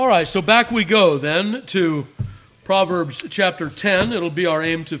All right, so back we go then to Proverbs chapter 10. It'll be our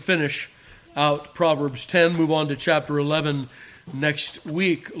aim to finish out Proverbs 10, move on to chapter 11 next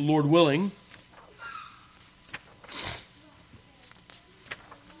week, Lord willing.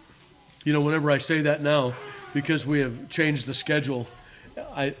 You know, whenever I say that now, because we have changed the schedule,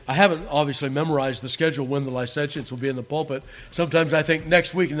 I haven't obviously memorized the schedule when the licentiates will be in the pulpit. Sometimes I think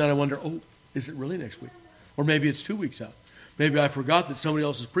next week, and then I wonder, is it really next week? Or maybe it's 2 weeks out. Maybe I forgot that somebody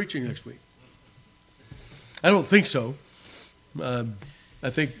else is preaching next week. I don't think so. I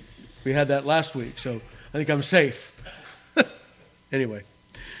think we had that last week, so I think I'm safe. Anyway,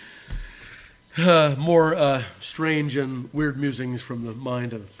 more strange and weird musings from the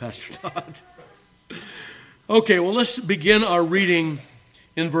mind of Pastor Todd. Okay, well, let's begin our reading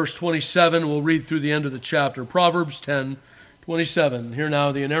in verse 27. We'll read through the end of the chapter. Proverbs 10:27. Hear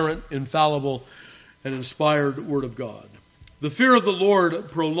now the inerrant, infallible, and inspired word of God. The fear of the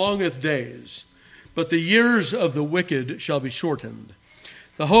Lord prolongeth days, but the years of the wicked shall be shortened.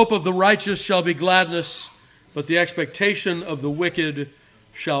 The hope of the righteous shall be gladness, but the expectation of the wicked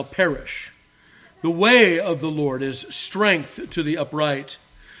shall perish. The way of the Lord is strength to the upright,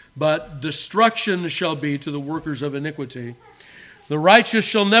 but destruction shall be to the workers of iniquity. The righteous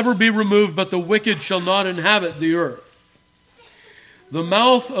shall never be removed, but the wicked shall not inhabit the earth. The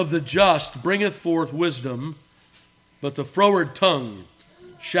mouth of the just bringeth forth wisdom, but the froward tongue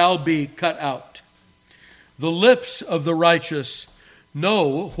shall be cut out. The lips of the righteous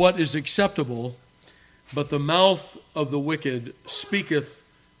know what is acceptable, but the mouth of the wicked speaketh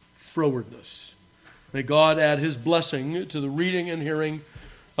frowardness. May God add his blessing to the reading and hearing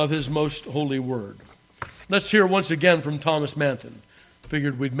of his most holy word. Let's hear once again from Thomas Manton.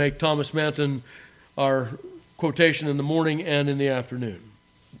 Figured we'd make Thomas Manton our quotation in the morning and in the afternoon.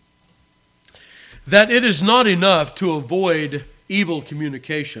 That it is not enough to avoid evil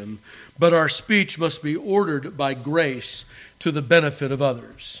communication, but our speech must be ordered by grace to the benefit of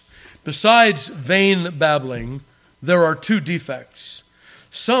others. Besides vain babbling, there are two defects.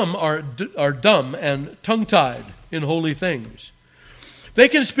 Some are dumb and tongue-tied in holy things. They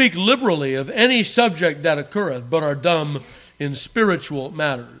can speak liberally of any subject that occurreth, but are dumb in spiritual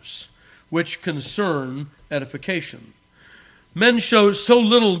matters, which concern edification. Men show so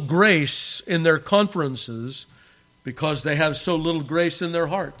little grace in their conferences because they have so little grace in their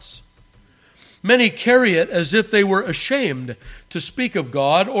hearts. Many carry it as if they were ashamed to speak of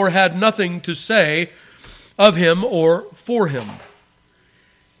God or had nothing to say of him or for him.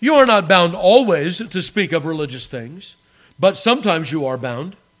 You are not bound always to speak of religious things, but sometimes you are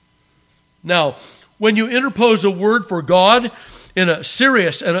bound. Now, when you interpose a word for God in a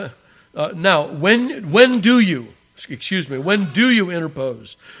serious and when do you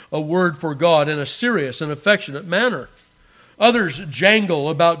interpose a word for God in a serious and affectionate manner? Others jangle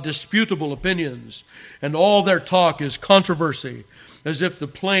about disputable opinions, and all their talk is controversy, as if the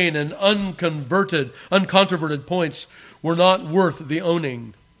plain and uncontroverted points were not worth the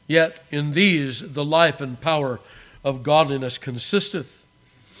owning. Yet in these the life and power of godliness consisteth.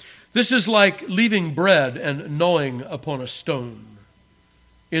 This is like leaving bread and gnawing upon a stone.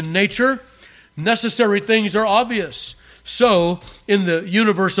 In nature, necessary things are obvious. So, in the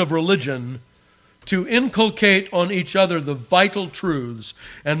universe of religion, to inculcate on each other the vital truths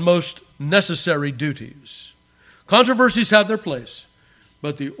and most necessary duties. Controversies have their place,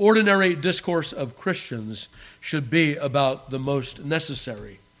 but the ordinary discourse of Christians should be about the most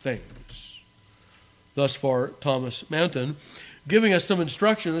necessary things. Thus far, Thomas Manton giving us some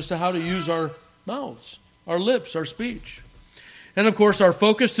instruction as to how to use our mouths, our lips, our speech. And of course, our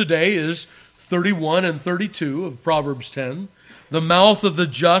focus today is 31 and 32 of Proverbs 10. The mouth of the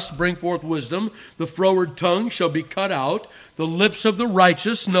just bring forth wisdom. The froward tongue shall be cut out. The lips of the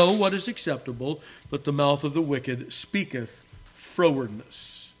righteous know what is acceptable, but the mouth of the wicked speaketh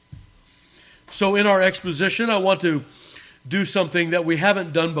frowardness. So in our exposition, I want to do something that we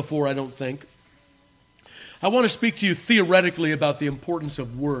haven't done before, I don't think. I want to speak to you theoretically about the importance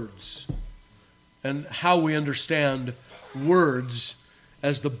of words and how we understand words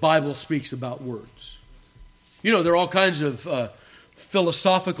as the Bible speaks about words. You know, there are all kinds of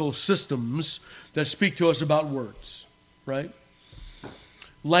philosophical systems that speak to us about words, right?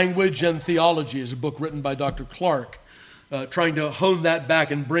 Language and Theology is a book written by Dr. Clark, trying to hone that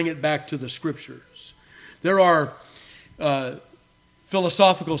back and bring it back to the Scriptures. There are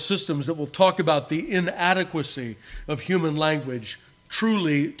philosophical systems that will talk about the inadequacy of human language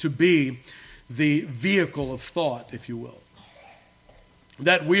truly to be the vehicle of thought, if you will.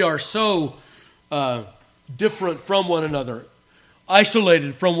 That we are so different from one another,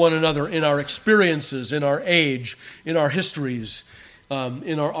 isolated from one another in our experiences, in our age, in our histories,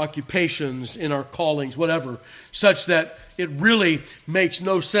 in our occupations, in our callings, whatever, such that it really makes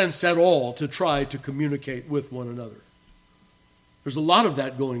no sense at all to try to communicate with one another. There's a lot of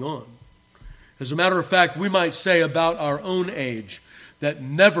that going on. As a matter of fact, we might say about our own age that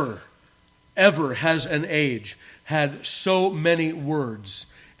never, ever has an age had so many words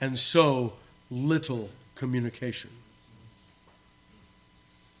and so little communication.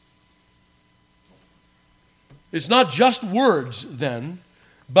 It's not just words then,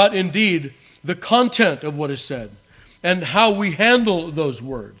 but indeed the content of what is said and how we handle those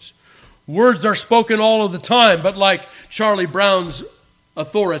words. Words are spoken all of the time, but like Charlie Brown's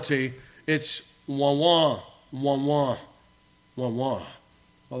authority, it's wah wah, wah wah, wah wah.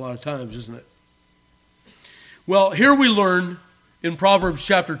 A lot of times, isn't it? Well, here we learn in Proverbs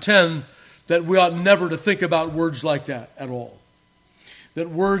chapter 10 that we ought never to think about words like that at all. That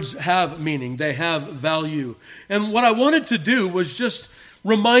words have meaning, they have value. And what I wanted to do was just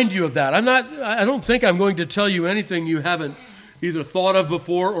remind you of that. I don't think I'm going to tell you anything you haven't either thought of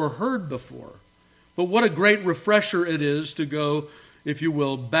before or heard before. But what a great refresher it is to go, if you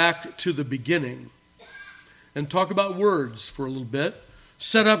will, back to the beginning and talk about words for a little bit,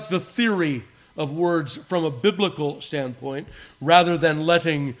 set up the theory of words from a biblical standpoint rather than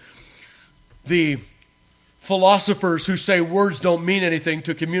letting the philosophers who say words don't mean anything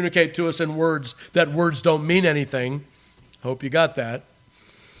to communicate to us in words that words don't mean anything. I hope you got that.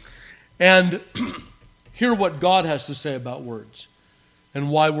 And hear what God has to say about words and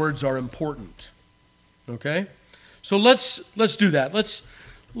why words are important. Okay? So let's do that.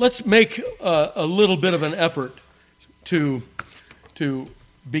 Let's make a little bit of an effort to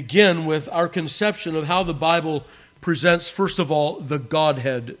begin with our conception of how the Bible presents, first of all, the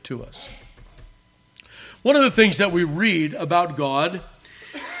Godhead to us. One of the things that we read about God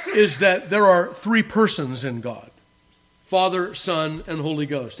is that there are three persons in God: Father, Son, and Holy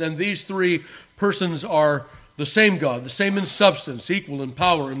Ghost. And these three persons are the same God, the same in substance, equal in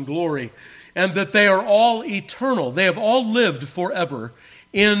power and glory, and that they are all eternal. They have all lived forever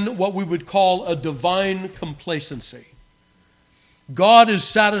in what we would call a divine complacency. God is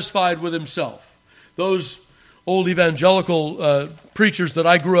satisfied with himself. Those old evangelical preachers that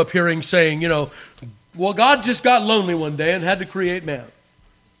I grew up hearing saying, well, God just got lonely one day and had to create man.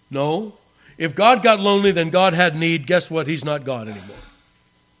 No. If God got lonely, then God had need. Guess what? He's not God anymore.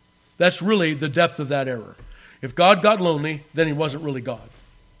 That's really the depth of that error. If God got lonely, then he wasn't really God.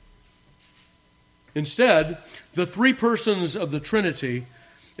 Instead, the three persons of the Trinity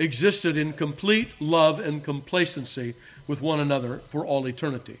existed in complete love and complacency with one another for all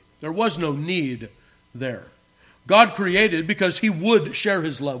eternity. There was no need there. God created because he would share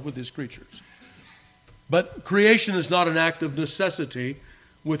his love with his creatures. But creation is not an act of necessity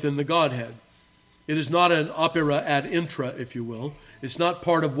within the Godhead. It is not an opera ad intra, if you will. It's not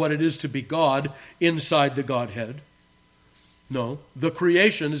part of what it is to be God inside the Godhead. No, the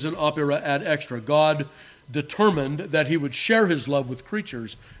creation is an opera ad extra. God determined that he would share his love with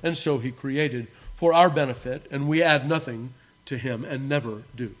creatures, and so he created for our benefit, and we add nothing to him and never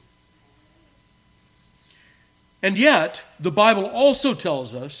do. And yet, the Bible also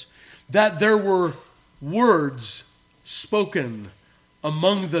tells us that there were words spoken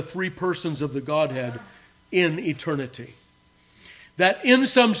among the three persons of the Godhead in eternity. That in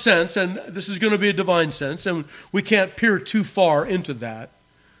some sense, and this is going to be a divine sense, and we can't peer too far into that,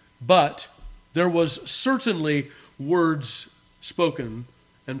 but there was certainly words spoken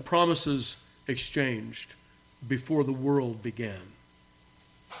and promises exchanged before the world began.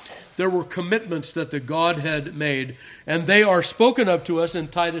 There were commitments that the Godhead made, and they are spoken of to us in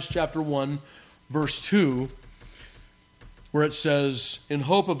Titus chapter 1, verse 2, where it says, "In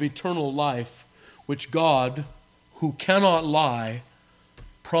hope of eternal life, which God, who cannot lie,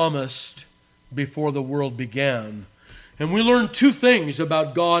 promised before the world began." And we learn two things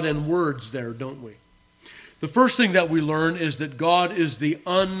about God and words there, don't we? The first thing that we learn is that God is the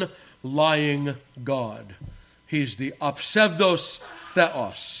unlying God. He's the apsevdos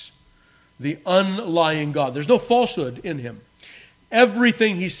theos, the unlying God. There's no falsehood in him.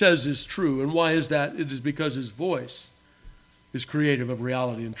 Everything he says is true. And why is that? It is because his voice is creative of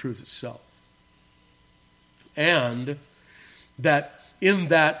reality and truth itself. And that in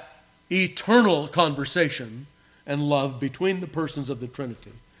that eternal conversation and love between the persons of the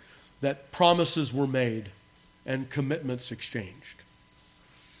Trinity, that promises were made and commitments exchanged.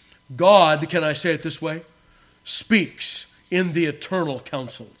 God, can I say it this way, speaks in the eternal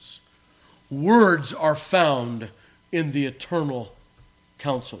counsels. Words are found in the eternal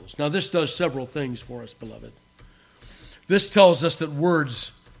counsels. Now, this does several things for us, beloved. This tells us that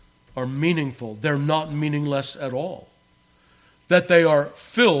words are meaningful. They're not meaningless at all. that they are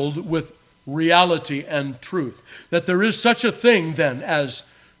filled with reality and truth. That there is such a thing then as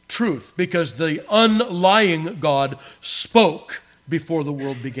truth, because the unlying God spoke before the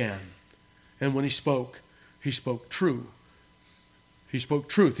world began. And when he spoke true. He spoke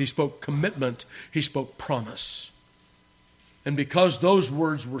truth. He spoke commitment. He spoke promise. And because those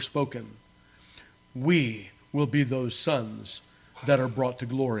words were spoken, we will be those sons that are brought to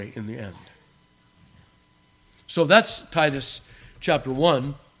glory in the end. So that's Titus chapter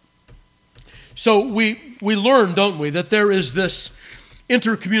 1. So we learn, don't we, that there is this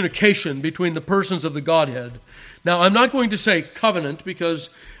intercommunication between the persons of the Godhead. Now, I'm not going to say covenant because,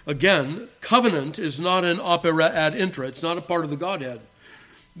 again, covenant is not an opera ad intra. It's not a part of the Godhead.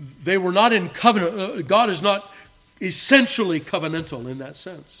 They were not in covenant. God is not essentially covenantal in that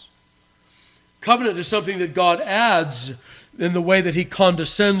sense. Covenant is something that God adds in the way that he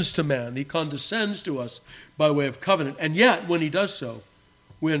condescends to man. He condescends to us by way of covenant. And yet, when he does so,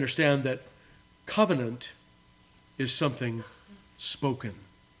 we understand that covenant is something spoken,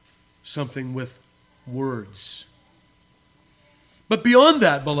 something with words. But beyond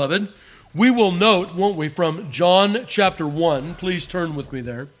that, beloved, we will note, won't we, from John chapter 1, please turn with me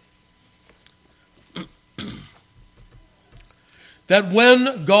there, that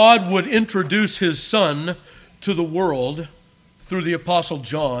when God would introduce his Son to the world through the Apostle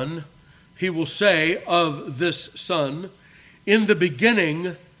John, he will say of this Son, in the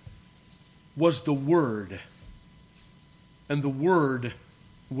beginning was the Word, and the Word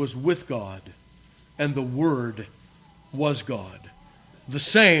was with God, and the Word was God. The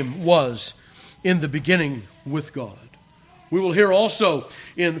same was in the beginning with God. We will hear also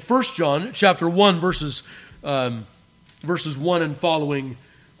in 1 John chapter 1, verses 1 and following,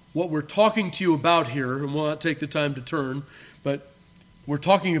 what we're talking to you about here, and we'll not take the time to turn, but we're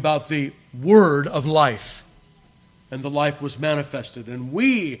talking about the Word of life. And the life was manifested, and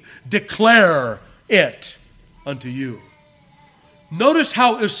we declare it unto you. Notice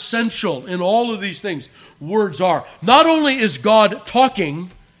how essential in all of these things words are. Not only is God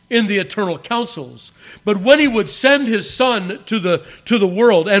talking in the eternal councils, but when he would send his Son to the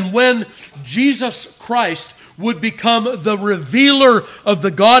world, and when Jesus Christ would become the revealer of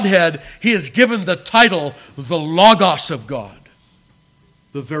the Godhead, he is given the title, the Logos of God,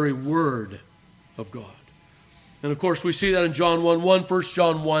 the very Word of God. And of course, we see that in John 1:1, 1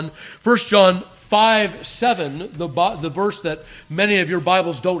 John 1, 1 John 5:7, the verse that many of your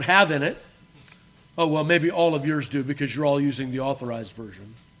Bibles don't have in it. Oh, well, maybe all of yours do because you're all using the Authorized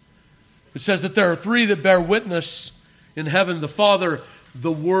Version. It says that there are three that bear witness in heaven, the Father,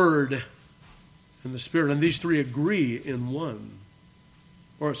 the Word, and the Spirit. And these three agree in one.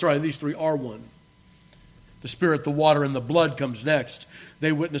 These three are one. The Spirit, the water, and the blood comes next.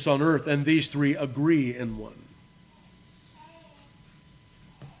 They witness on earth, and these three agree in one.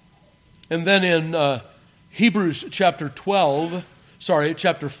 And then in Hebrews chapter 4,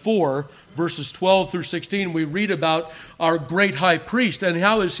 verses 12 through 16, we read about our great high priest. And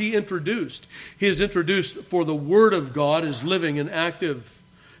how is he introduced? He is introduced for the Word of God is living and active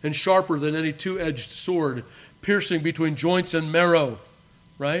and sharper than any two-edged sword, piercing between joints and marrow.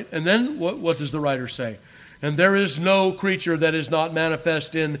 Right? And then what does the writer say? And there is no creature that is not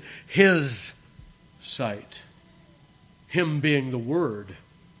manifest in his sight. Him being the Word.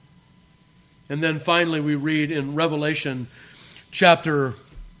 And then finally we read in Revelation chapter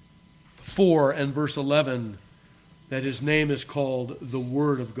 4 and verse 11 that his name is called the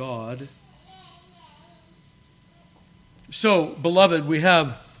Word of God. So, beloved,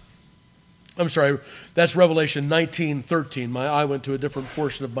 that's Revelation 19:13. My eye went to a different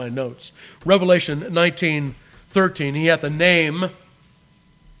portion of my notes. Revelation 19:13, he hath a name,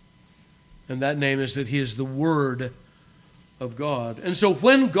 and that name is that he is the Word of God. And so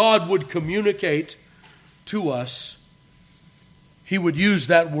when God would communicate to us, he would use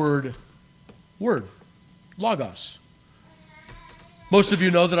that word, logos. Most of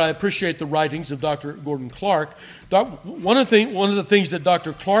you know that I appreciate the writings of Dr. Gordon Clark. One of the things that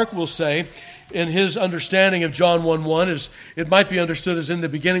Dr. Clark will say in his understanding of John 1:1 is it might be understood as in the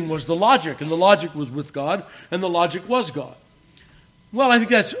beginning was the logic, and the logic was with God, and the logic was God. Well, I think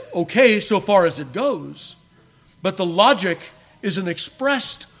that's okay so far as it goes. But the logic is an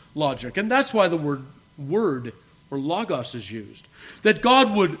expressed logic, and that's why the word or logos is used. That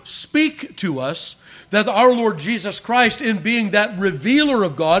God would speak to us, that our Lord Jesus Christ, in being that revealer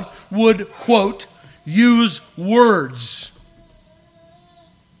of God, would, quote, use words.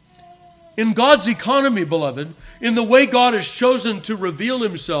 In God's economy, beloved, in the way God has chosen to reveal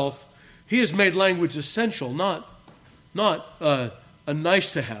himself, he has made language essential, not a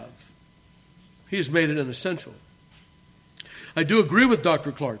nice to have. He has made it an essential. I do agree with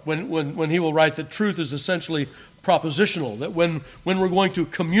Dr. Clark when he will write that truth is essentially propositional, that when we're going to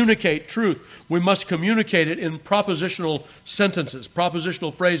communicate truth, we must communicate it in propositional sentences,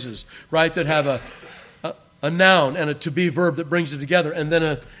 propositional phrases, right, that have a noun and a to-be verb that brings it together, and then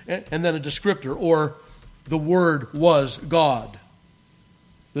a descriptor, or the Word was God.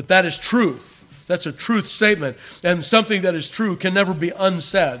 That is truth. That's a truth statement, and something that is true can never be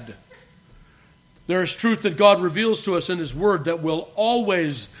unsaid. There is truth that God reveals to us in His Word that will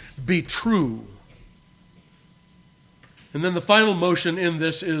always be true. And then the final motion in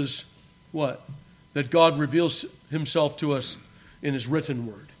this is what? That God reveals Himself to us in His written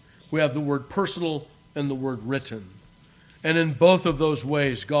Word. We have the word personal and the word written. And in both of those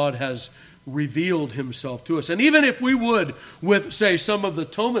ways, God has revealed Himself to us. And even if we would, with, say, some of the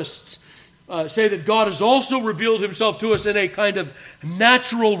Thomists, say that God has also revealed Himself to us in a kind of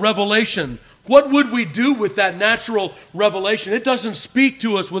natural revelation, what would we do with that natural revelation? It doesn't speak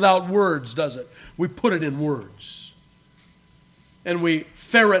to us without words, does it? We put it in words. And we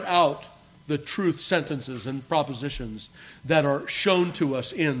ferret out the truth sentences and propositions that are shown to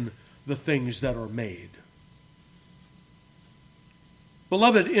us in the things that are made.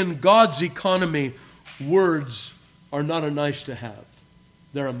 Beloved, in God's economy, words are not a nice to have.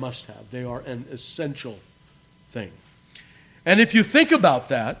 They're a must have. They are an essential thing. And if you think about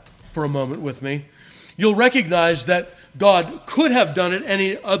that for a moment with me, you'll recognize that God could have done it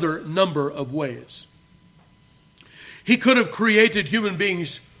any other number of ways. He could have created human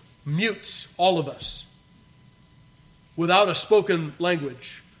beings mutes, all of us, without a spoken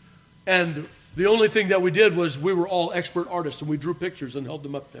language. And the only thing that we did was we were all expert artists, and we drew pictures and held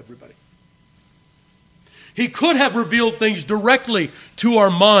them up to everybody. He could have revealed things directly to our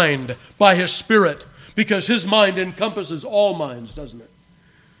mind by His Spirit, because His mind encompasses all minds, doesn't it?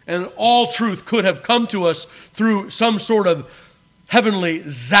 And all truth could have come to us through some sort of heavenly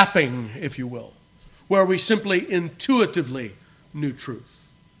zapping, if you will, where we simply intuitively knew truth.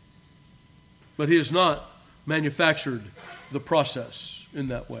 But He has not manufactured the process in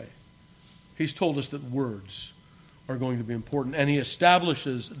that way. He's told us that words are going to be important, and He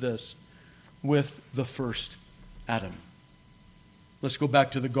establishes this with the first Adam. Let's go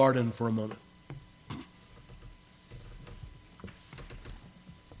back to the garden for a moment.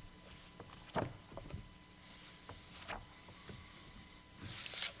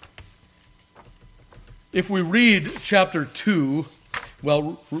 If we read chapter 2,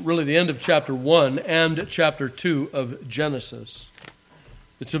 well, really the end of chapter 1 and chapter 2 of Genesis,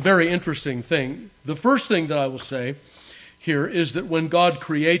 it's a very interesting thing. The first thing that I will say here is that when God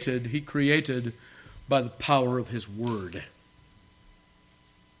created, He created by the power of His Word.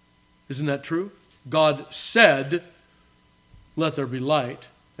 Isn't that true? God said, "Let there be light,"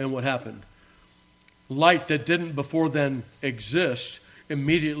 and what happened? Light that didn't before then exist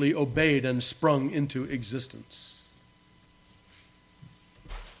immediately obeyed and sprung into existence.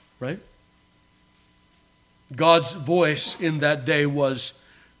 Right? God's voice in that day was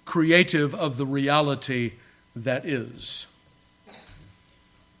creative of the reality that is.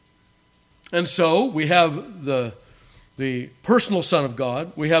 And so we have the personal Son of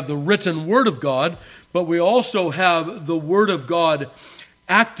God, we have the written Word of God, but we also have the Word of God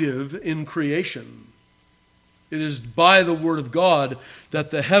active in creation. It is by the Word of God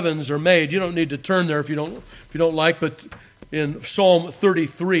that the heavens are made. You don't need to turn there if you don't like, but in Psalm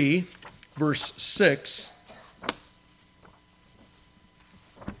 33, verse 6,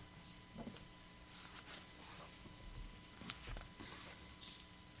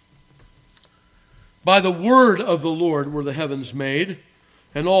 by the word of the Lord were the heavens made,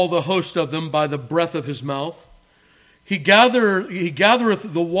 and all the host of them by the breath of His mouth. He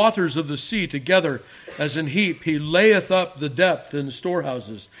gathereth the waters of the sea together as an heap. He layeth up the depth in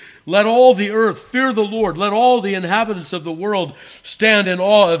storehouses. Let all the earth fear the Lord. Let all the inhabitants of the world stand in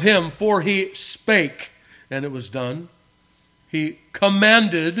awe of Him. For He spake, and it was done. He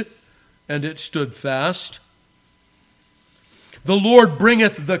commanded, and it stood fast. The Lord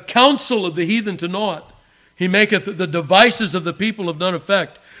bringeth the counsel of the heathen to naught. He maketh the devices of the people of none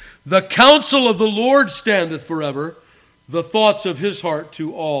effect. The counsel of the Lord standeth forever, the thoughts of His heart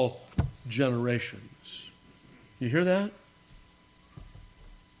to all generations. You hear that?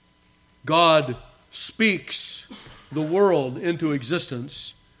 God speaks the world into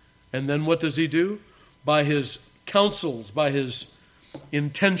existence, and then what does He do? By His counsels, by His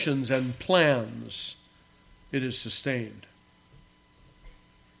intentions and plans, it is sustained.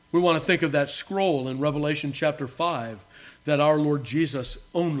 We want to think of that scroll in Revelation chapter 5 that our Lord Jesus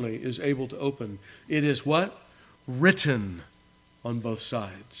only is able to open. It is what? Written on both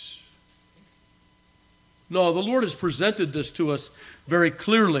sides. No, the Lord has presented this to us very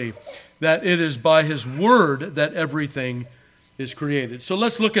clearly, that it is by His Word that everything is created. So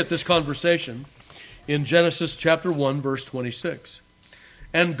let's look at this conversation in Genesis chapter 1, verse 26.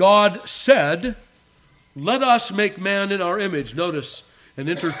 And God said, let us make man in our image. Notice an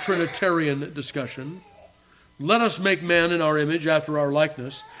intertrinitarian discussion. Let us make man in our image after our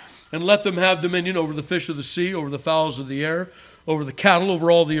likeness, and let them have dominion over the fish of the sea, over the fowls of the air, over the cattle, over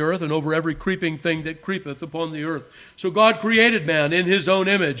all the earth, and over every creeping thing that creepeth upon the earth. So God created man in His own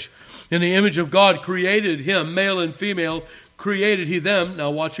image. In the image of God created him, male and female, created He them. Now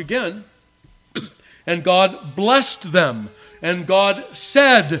watch again. And God blessed them, and God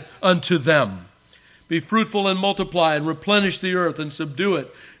said unto them, be fruitful and multiply, and replenish the earth, and subdue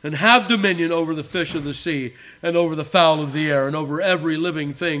it, and have dominion over the fish of the sea, and over the fowl of the air, and over every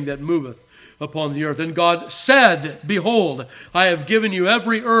living thing that moveth upon the earth. And God said, behold, I have given you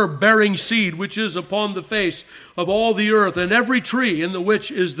every herb bearing seed which is upon the face of all the earth, and every tree in the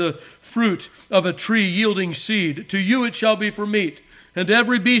which is the fruit of a tree yielding seed. To you it shall be for meat, and to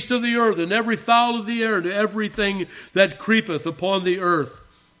every beast of the earth, and every fowl of the air, and to everything that creepeth upon the earth,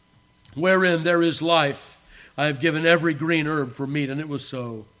 wherein there is life. I have given every green herb for meat. And it was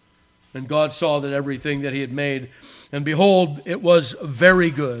so. And God saw that everything that He had made, and behold, it was very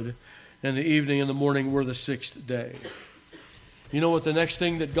good. And the evening and the morning were the sixth day. You know what the next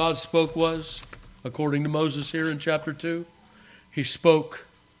thing that God spoke was, according to Moses here in chapter 2? He spoke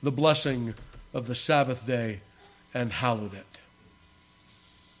the blessing of the Sabbath day and hallowed it.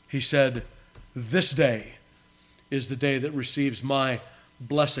 He said, this day is the day that receives my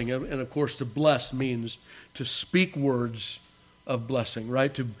blessing. And of course, to bless means to speak words of blessing,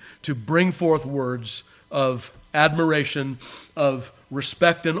 right? To bring forth words of admiration, of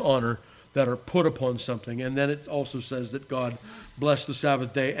respect and honor that are put upon something. And then it also says that God blessed the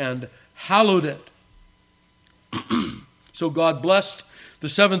Sabbath day and hallowed it. So God blessed the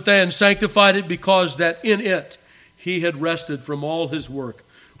seventh day and sanctified it, because that in it He had rested from all His work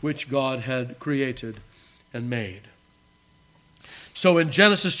which God had created and made. So in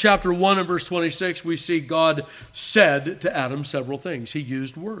Genesis chapter 1 and verse 26, we see God said to Adam several things. He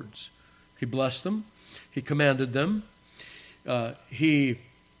used words. He blessed them. He commanded them. He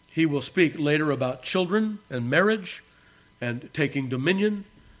will speak later about children and marriage and taking dominion.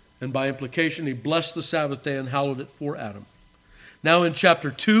 And by implication, He blessed the Sabbath day and hallowed it for Adam. Now in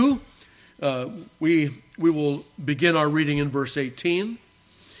chapter 2, we will begin our reading in verse 18.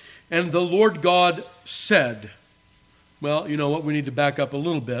 And the Lord God said... Well, you know what? We need to back up a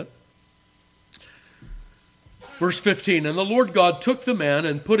little bit. Verse 15, and the Lord God took the man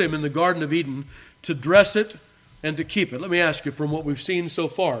and put him in the Garden of Eden to dress it and to keep it. Let me ask you, from what we've seen so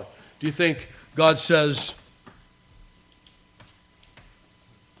far, do you think God says,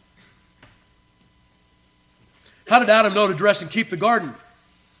 how did Adam know to dress and keep the garden?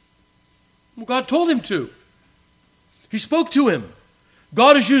 Well, God told him to. He spoke to him.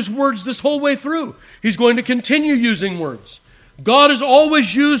 God has used words this whole way through. He's going to continue using words. God has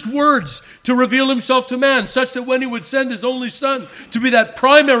always used words to reveal Himself to man, such that when He would send His only Son to be that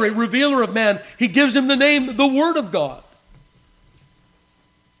primary revealer of man, He gives him the name, the Word of God.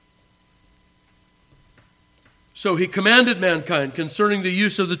 So He commanded mankind concerning the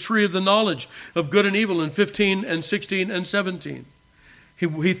use of the tree of the knowledge of good and evil in 15 and 16 and 17.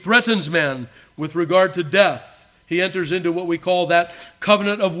 He threatens man with regard to death. He enters into what we call that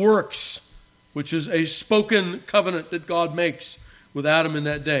covenant of works, which is a spoken covenant that God makes with Adam in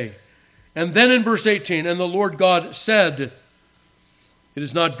that day. And then in verse 18, and the Lord God said, it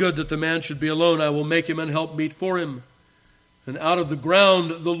is not good that the man should be alone. I will make him an help meet for him. And out of the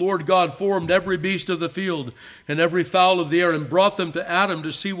ground the Lord God formed every beast of the field and every fowl of the air, and brought them to Adam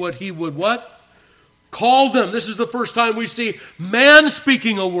to see what he would what? Call them. This is the first time we see man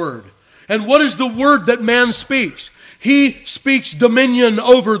speaking a word. And what is the word that man speaks? He speaks dominion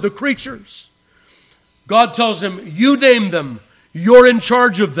over the creatures. God tells him, you name them. You're in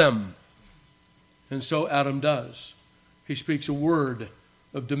charge of them. And so Adam does. He speaks a word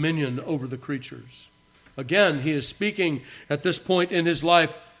of dominion over the creatures. Again, he is speaking at this point in his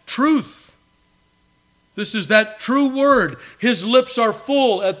life truth. This is that true word. His lips are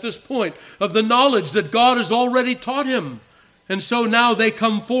full at this point of the knowledge that God has already taught him. And so now they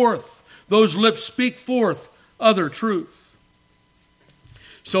come forth. Those lips speak forth other truth.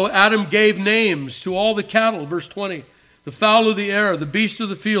 So Adam gave names to all the cattle, verse 20, the fowl of the air, the beasts of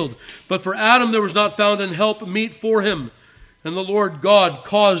the field. But for Adam there was not found an help meet for him. And the Lord God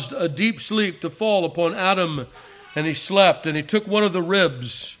caused a deep sleep to fall upon Adam, and he slept. And he took one of the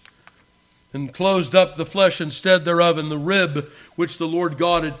ribs and closed up the flesh instead thereof, and the rib which the Lord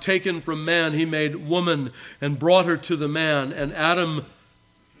God had taken from man, he made woman and brought her to the man. And Adam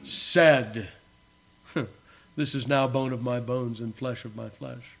said, this is now bone of my bones and flesh of my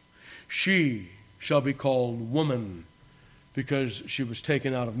flesh. She shall be called woman, because she was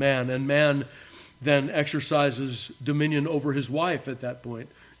taken out of man. And man then exercises dominion over his wife at that point,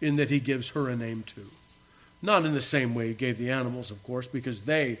 in that he gives her a name too. Not in the same way he gave the animals, of course, because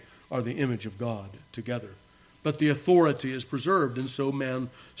they are the image of God together. But the authority is preserved, and so man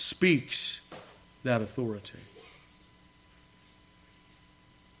speaks that authority.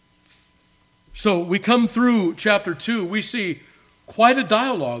 So we come through chapter 2, we see quite a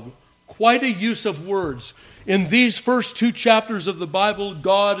dialogue, quite a use of words. In these first 2 chapters of the Bible,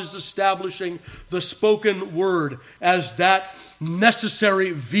 God is establishing the spoken word as that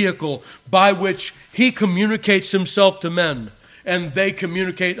necessary vehicle by which he communicates himself to men, and they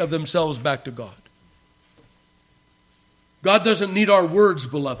communicate of themselves back to God. God doesn't need our words,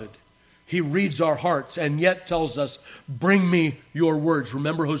 beloved. He reads our hearts and yet tells us, bring me your words.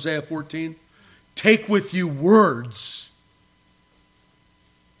 Remember Hosea 14? Take with you words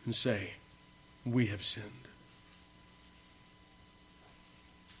and say, we have sinned.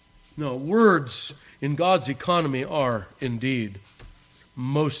 No, words in God's economy are indeed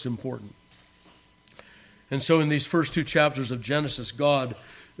most important. And so in these first 2 chapters of Genesis, God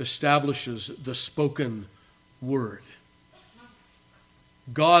establishes the spoken word.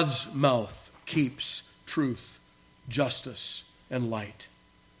 God's mouth keeps truth, justice, and light.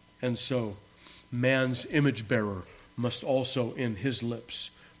 And so man's image bearer must also in his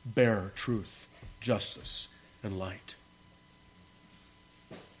lips bear truth, justice, and light.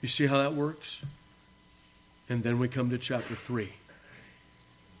 You see how that works? And then we come to chapter 3.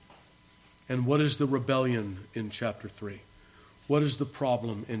 And what is the rebellion in chapter 3? What is the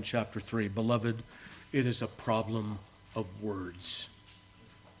problem in chapter 3? Beloved, it is a problem of words.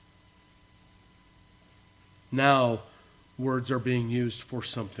 Now, words are being used for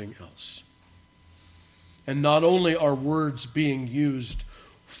something else. And not only are words being used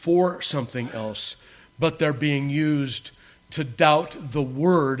for something else, but they're being used to doubt the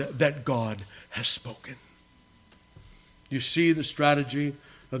word that God has spoken. You see the strategy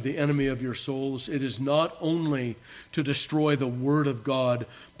of the enemy of your souls? It is not only to destroy the word of God,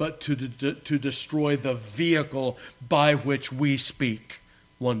 but to destroy the vehicle by which we speak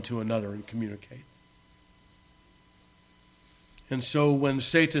one to another and communicate. And so when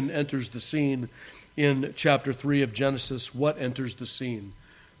Satan enters the scene in chapter 3 of Genesis, what enters the scene?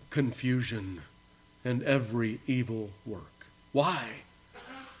 Confusion and every evil work. Why?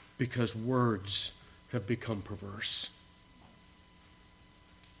 Because words have become perverse.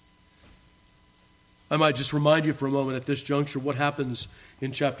 I might just remind you for a moment at this juncture what happens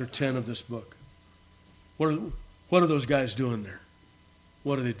in chapter 10 of this book. What are those guys doing there?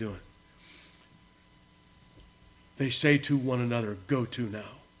 What are they doing? They say to one another, go to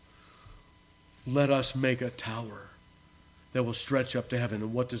now. Let us make a tower that will stretch up to heaven.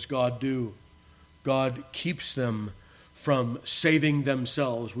 And what does God do? God keeps them from saving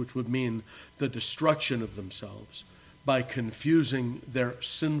themselves, which would mean the destruction of themselves, by confusing their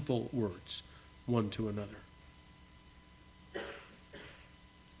sinful words one to another.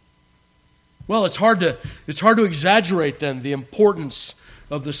 Well, it's hard to exaggerate then the importance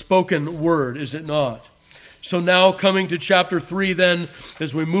of the spoken word, is it not? So now coming to chapter 3 then,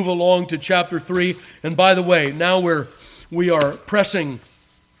 as we move along to chapter 3, and by the way, now we are pressing,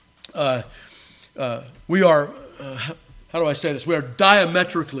 how do I say this? We are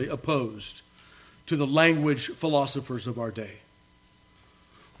diametrically opposed to the language philosophers of our day.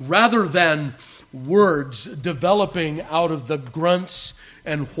 Rather than words developing out of the grunts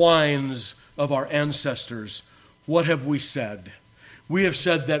and whines of our ancestors, what have we said? We have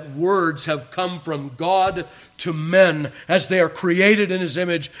said that words have come from God to men as they are created in His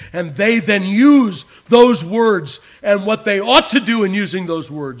image, and they then use those words. And what they ought to do in using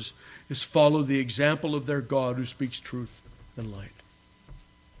those words is follow the example of their God who speaks truth and light.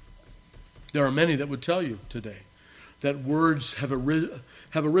 There are many that would tell you today that words have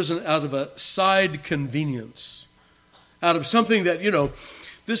arisen out of a side convenience, out of something that,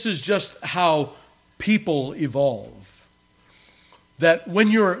 this is just how people evolve. That when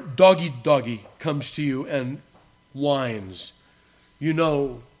your doggy comes to you and whines, you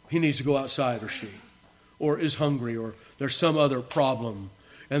know he needs to go outside, or she, or is hungry, or there's some other problem.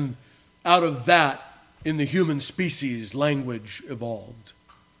 And out of that, in the human species, language evolved.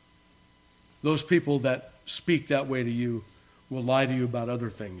 Those people that speak that way to you will lie to you about other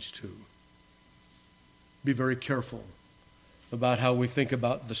things too. Be very careful about how we think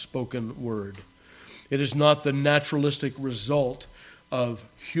about the spoken word. It is not the naturalistic result of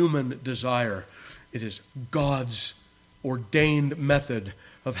human desire. It is God's ordained method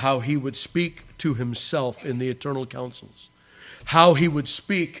of how he would speak to himself in the eternal councils, how he would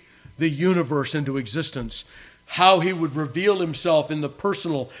speak the universe into existence, how he would reveal himself in the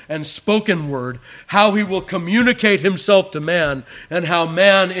personal and spoken word, how he will communicate himself to man, and how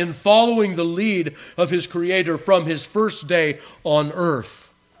man, in following the lead of his Creator from his first day on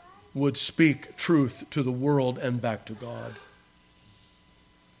earth, would speak truth to the world and back to God.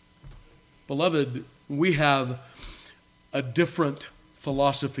 Beloved, we have a different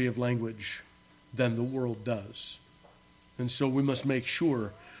philosophy of language than the world does. And so we must make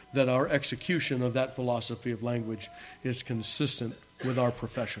sure that our execution of that philosophy of language is consistent with our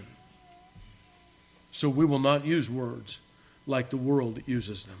profession. So we will not use words like the world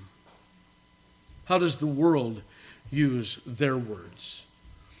uses them. How does the world use their words?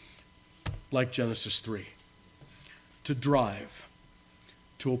 Like Genesis 3. To drive,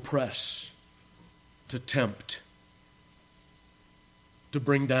 to oppress, to tempt, to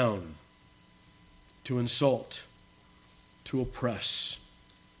bring down, to insult, to oppress,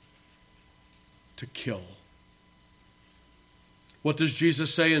 to kill. What does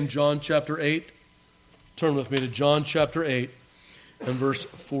Jesus say in John chapter 8? Turn with me to John chapter 8 and verse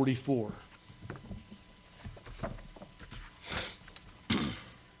 44.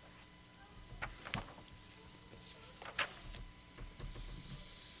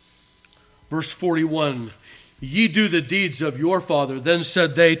 Verse 41, ye do the deeds of your father. Then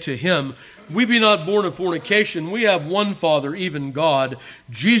said they to him, we be not born of fornication. We have one Father, even God.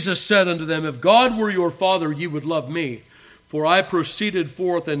 Jesus said unto them, if God were your Father, ye would love me. For I proceeded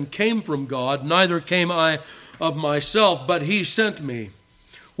forth and came from God, neither came I of myself, but he sent me.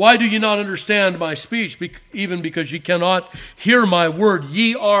 Why do ye not understand my speech? Even because ye cannot hear my word.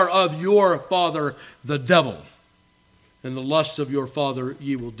 Ye are of your father the devil, and the lusts of your father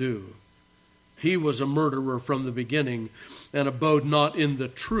ye will do. He was a murderer from the beginning, and abode not in the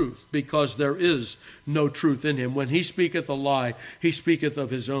truth, because there is no truth in him. When he speaketh a lie, he speaketh of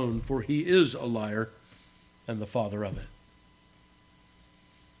his own, for he is a liar and the father of it.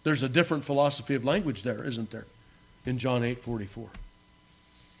 There's a different philosophy of language there, isn't there, in John 8:44.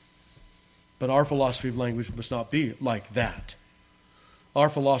 But our philosophy of language must not be like that. Our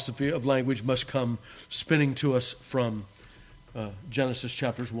philosophy of language must come spinning to us from Genesis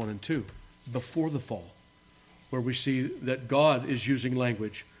chapters 1 and 2. Before the fall, where we see that God is using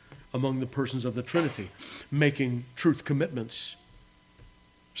language among the persons of the Trinity, making truth commitments,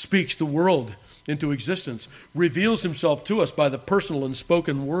 speaks the world into existence, reveals himself to us by the personal and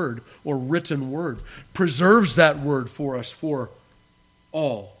spoken word or written word, preserves that word for us for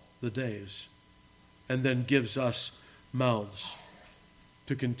all the days, and then gives us mouths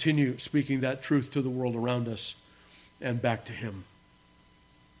to continue speaking that truth to the world around us and back to him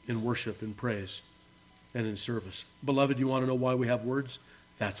in worship, in praise, and in service. Beloved, you want to know why we have words?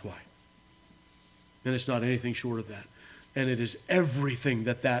 That's why. And it's not anything short of that. And it is everything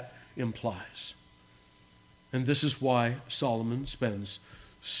that that implies. And this is why Solomon spends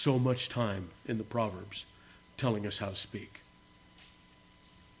so much time in the Proverbs telling us how to speak.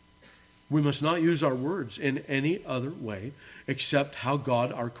 We must not use our words in any other way except how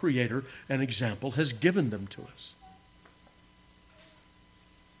God, our Creator and example, has given them to us.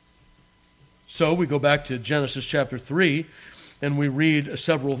 So we go back to Genesis chapter 3, and we read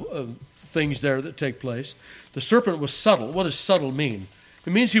several things there that take place. The serpent was subtle. What does subtle mean?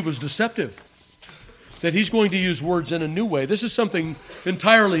 It means he was deceptive, that he's going to use words in a new way. This is something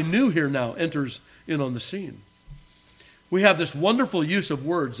entirely new here now, enters in on the scene. We have this wonderful use of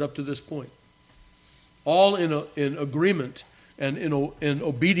words up to this point, all in agreement and in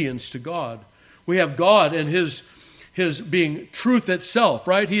obedience to God. We have God and his being truth itself,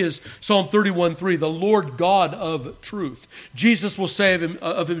 right? He is, Psalm 31:3, the Lord God of truth. Jesus will say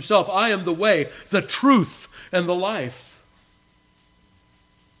of himself, I am the way, the truth, and the life.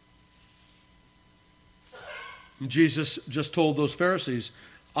 And Jesus just told those Pharisees,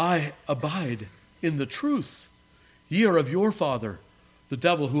 I abide in the truth. Ye are of your father, the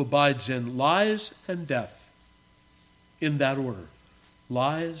devil, who abides in lies and death. In that order,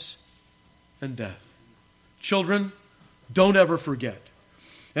 lies and death. Children, don't ever forget.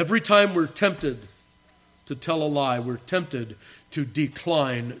 Every time we're tempted to tell a lie, we're tempted to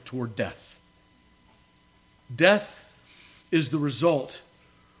decline toward death. Death is the result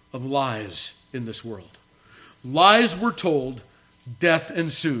of lies in this world. Lies were told, death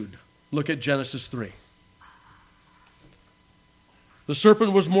ensued. Look at Genesis 3. The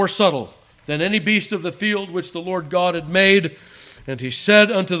serpent was more subtle than any beast of the field which the Lord God had made. And he said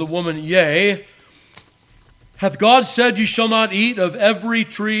unto the woman, Yea, hath God said, You shall not eat of every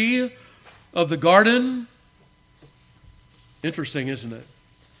tree of the garden? Interesting, isn't it?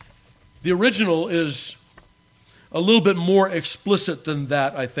 The original is a little bit more explicit than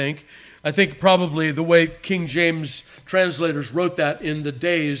that, I think. I think probably the way King James translators wrote that in the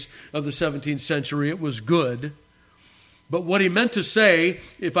days of the 17th century, it was good. But what he meant to say,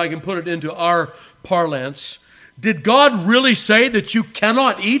 if I can put it into our parlance, did God really say that you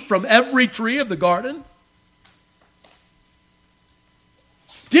cannot eat from every tree of the garden?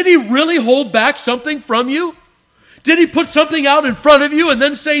 Did he really hold back something from you? Did he put something out in front of you and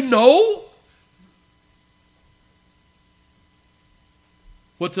then say no?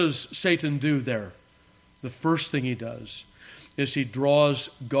 What does Satan do there? The first thing he does is he draws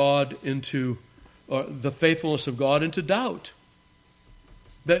God into, the faithfulness of God into doubt.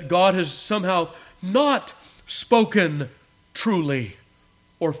 That God has somehow not spoken truly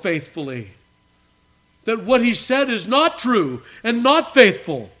or faithfully. That what he said is not true and not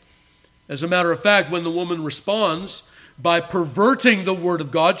faithful. As a matter of fact, when the woman responds by perverting the word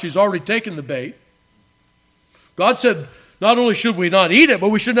of God, she's already taken the bait. God said, not only should we not eat it, but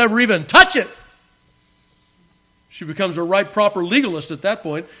we should never even touch it. She becomes a right proper legalist at that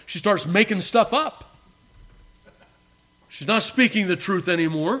point. She starts making stuff up. She's not speaking the truth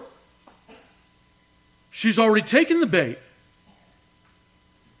anymore. She's already taken the bait.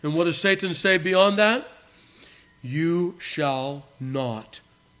 And what does Satan say beyond that? You shall not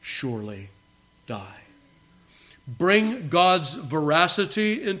surely die. Bring God's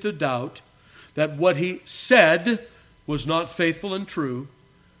veracity into doubt, that what he said was not faithful and true,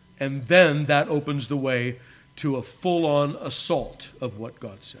 and then that opens the way to a full-on assault of what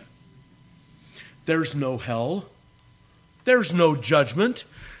God said. There's no hell. There's no judgment.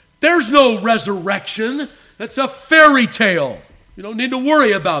 There's no resurrection. That's a fairy tale. You don't need to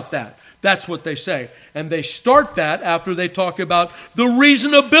worry about that. That's what they say. And they start that after they talk about the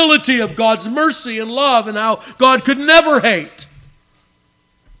reasonability of God's mercy and love and how God could never hate.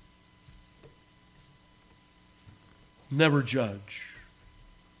 Never judge.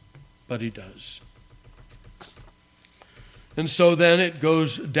 But he does. And so then it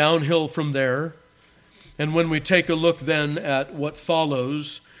goes downhill from there. And when we take a look then at what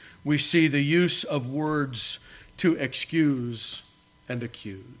follows, we see the use of words to excuse and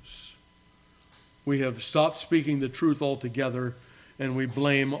accuse. We have stopped speaking the truth altogether, and we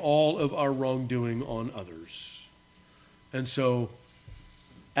blame all of our wrongdoing on others. And so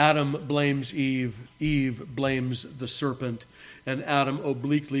Adam blames Eve, Eve blames the serpent, and Adam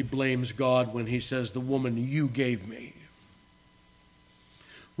obliquely blames God when he says, the woman you gave me.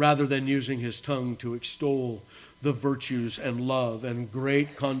 Rather than using his tongue to extol the virtues and love and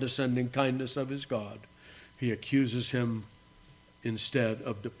great condescending kindness of his God, he accuses him instead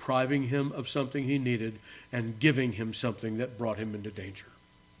of depriving him of something he needed and giving him something that brought him into danger.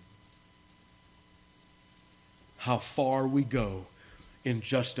 How far we go in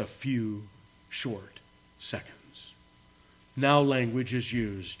just a few short seconds. Now language is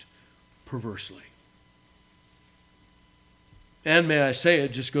used perversely. And may I say,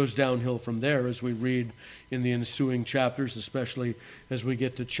 it just goes downhill from there as we read in the ensuing chapters, especially as we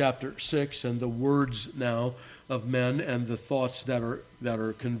get to chapter 6 and the words now of men and the thoughts that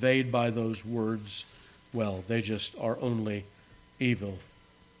are conveyed by those words. Well, they just are only evil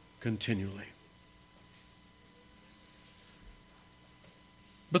continually.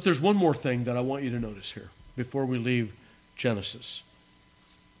 But there's one more thing that I want you to notice here before we leave Genesis.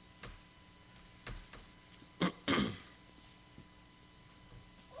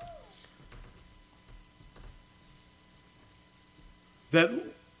 That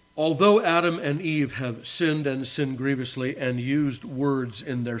although Adam and Eve have sinned and sinned grievously and used words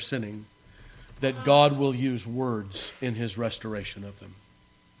in their sinning, that God will use words in his restoration of them.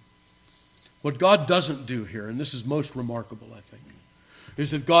 What God doesn't do here, and this is most remarkable, I think,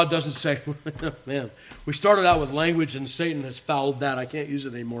 is that God doesn't say, man, we started out with language and Satan has fouled that. I can't use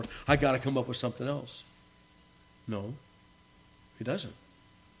it anymore. I got to come up with something else. No, he doesn't.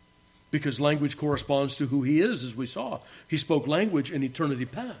 Because language corresponds to who he is, as we saw. He spoke language in eternity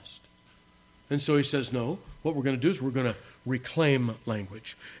past. And so he says, no, what we're going to do is we're going to reclaim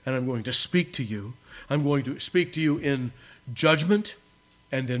language. And I'm going to speak to you. I'm going to speak to you in judgment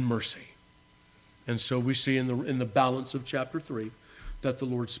and in mercy. And so we see in the balance of chapter 3 that the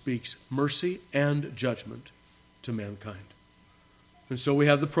Lord speaks mercy and judgment to mankind. And so we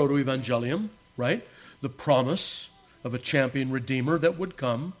have the proto-evangelium, right? The promise of a champion redeemer that would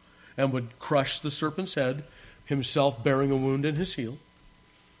come and would crush the serpent's head, himself bearing a wound in his heel.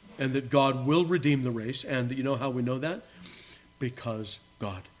 and that God will redeem the race. And you know how we know that? Because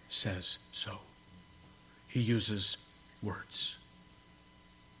God says so. He uses words.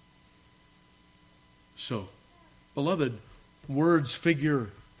 So, beloved, words figure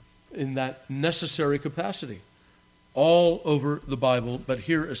in that necessary capacity all over the Bible, but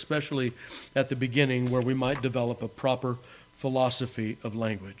here especially at the beginning where we might develop a proper philosophy of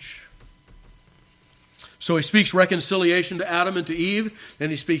language. So he speaks reconciliation to Adam and to Eve,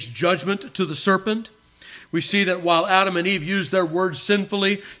 and he speaks judgment to the serpent. We see that while Adam and Eve used their words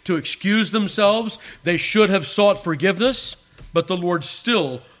sinfully to excuse themselves, they should have sought forgiveness, but the Lord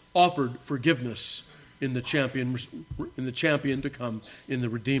still offered forgiveness in the champion to come, in the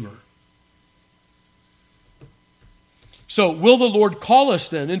Redeemer. So, will the Lord call us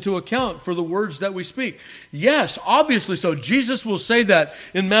then into account for the words that we speak? Yes, obviously so. Jesus will say that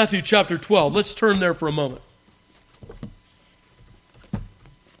in Matthew chapter 12. Let's turn there for a moment.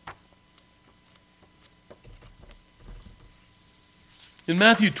 In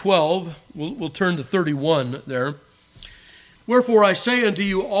Matthew 12, we'll turn to 31 there. Wherefore I say unto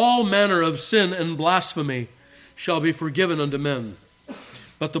you, all manner of sin and blasphemy shall be forgiven unto men.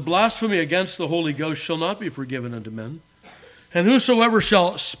 But the blasphemy against the Holy Ghost shall not be forgiven unto men. And whosoever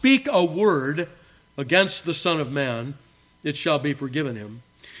shall speak a word against the Son of Man, it shall be forgiven him.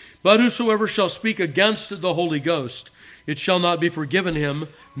 But whosoever shall speak against the Holy Ghost, it shall not be forgiven him,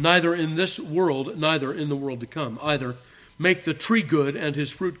 neither in this world, neither in the world to come. Either make the tree good and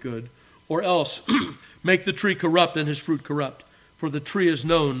his fruit good, or else make the tree corrupt and his fruit corrupt. For the tree is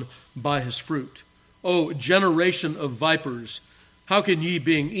known by his fruit. O generation of vipers, how can ye,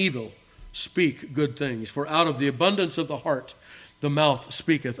 being evil, speak good things? For out of the abundance of the heart the mouth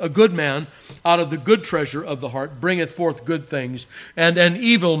speaketh. A good man out of the good treasure of the heart bringeth forth good things, and an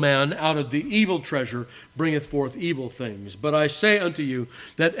evil man out of the evil treasure bringeth forth evil things. But I say unto you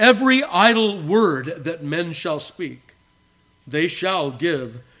that every idle word that men shall speak, they shall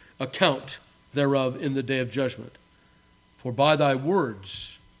give account thereof in the day of judgment. For by thy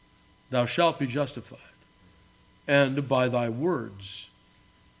words thou shalt be justified, and by thy words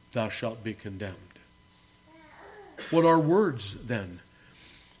thou shalt be condemned. What are words then?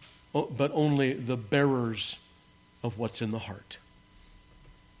 But only the bearers of what's in the heart.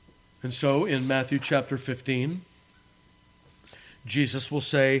 And so in Matthew chapter 15, Jesus will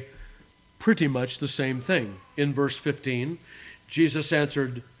say pretty much the same thing. In verse 15, Jesus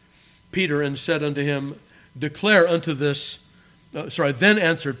answered Peter and said unto him, then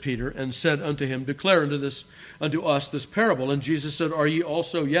answered Peter and said unto him, declare unto us this parable. And Jesus said, are ye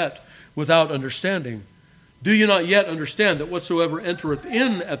also yet without understanding? Do you not yet understand that whatsoever entereth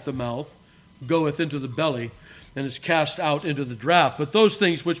in at the mouth goeth into the belly, and is cast out into the draught? But those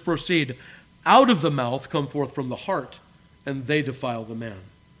things which proceed out of the mouth come forth from the heart, and they defile the man.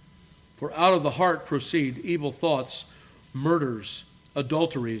 For out of the heart proceed evil thoughts, murders,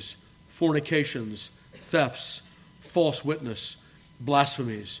 adulteries, fornications, thefts, false witness,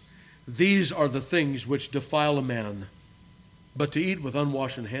 blasphemies. These are the things which defile a man. But to eat with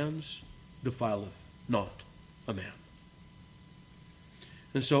unwashen hands defileth not a man.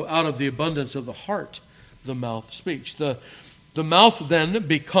 And so out of the abundance of the heart, the mouth speaks. The mouth then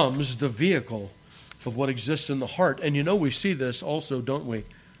becomes the vehicle of what exists in the heart. And you know we see this also, don't we,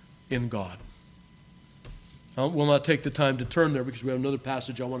 in God. We'll not take the time to turn there because we have another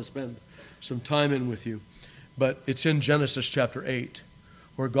passage I want to spend some time in with you. But it's in Genesis chapter 8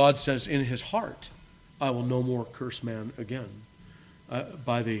 where God says, in his heart, I will no more curse man again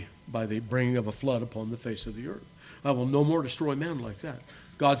by the bringing of a flood upon the face of the earth. I will no more destroy man like that.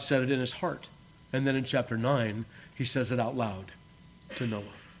 God said it in his heart. And then in chapter 9, he says it out loud to Noah.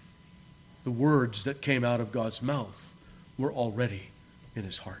 The words that came out of God's mouth were already in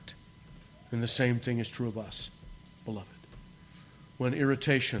his heart. And the same thing is true of us, beloved. When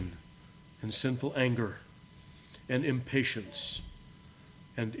irritation and sinful anger and impatience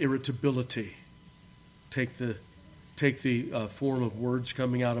and irritability take the form of words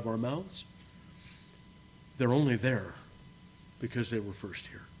coming out of our mouths, they're only there because they were first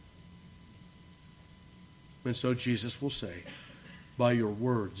here. And so Jesus will say, by your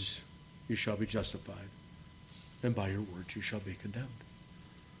words you shall be justified, and by your words you shall be condemned.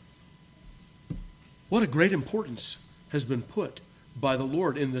 What a great importance has been put by the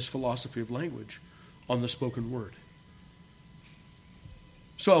Lord in this philosophy of language on the spoken word.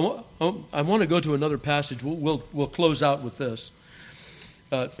 So I want to go to another passage. We'll close out with this.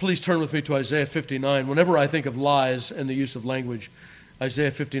 Please turn with me to Isaiah 59. Whenever I think of lies and the use of language,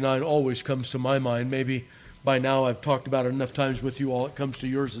 Isaiah 59 always comes to my mind. Maybe by now I've talked about it enough times with you all, it comes to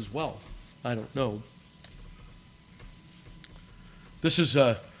yours as well. I don't know. This is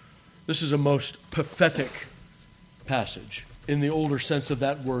This is a most pathetic passage in the older sense of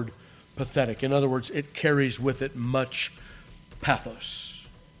that word, pathetic. In other words, it carries with it much pathos.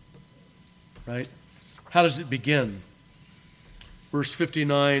 Right? How does it begin? Verse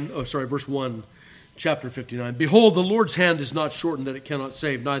 1, chapter 59. Behold, the Lord's hand is not shortened that it cannot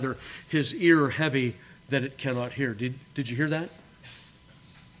save, neither his ear heavy that it cannot hear. Did you hear that?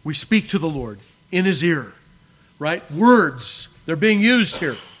 We speak to the Lord in his ear, right? Words, they're being used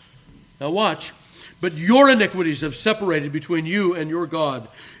here. Now watch. But your iniquities have separated between you and your God,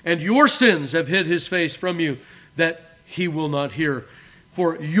 and your sins have hid his face from you, that he will not hear.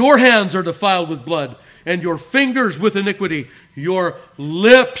 For your hands are defiled with blood, and your fingers with iniquity. Your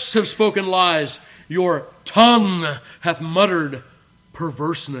lips have spoken lies. Your tongue hath muttered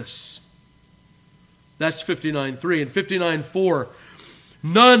perverseness. That's 59:3. And 59:4.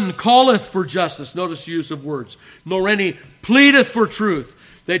 None calleth for justice. Notice the use of words. Nor any pleadeth for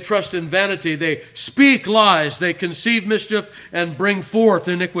truth. They trust in vanity. They speak lies. They conceive mischief and bring forth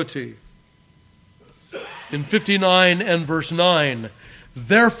iniquity. In 59 and verse 9.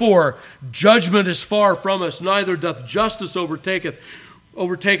 Therefore, judgment is far from us, neither doth justice overtake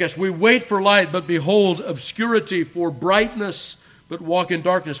us. We wait for light, but behold obscurity, for brightness, but walk in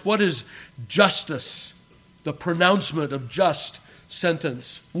darkness. What is justice? The pronouncement of just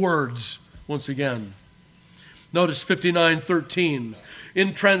sentence, words, once again. Notice 59:13.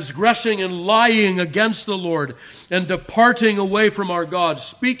 In transgressing and lying against the Lord, and departing away from our God,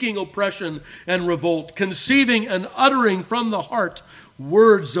 speaking oppression and revolt, conceiving and uttering from the heart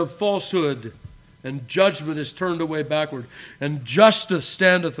words of falsehood, and judgment is turned away backward, and justice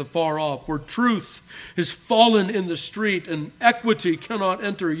standeth afar off. For truth is fallen in the street, and equity cannot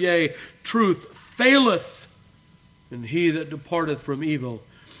enter. Yea, truth faileth, and he that departeth from evil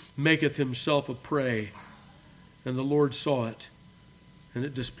maketh himself a prey. And the Lord saw it, and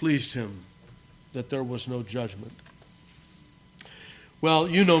it displeased him that there was no judgment. Well,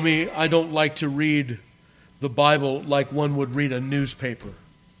 you know me, I don't like to read the Bible like one would read a newspaper.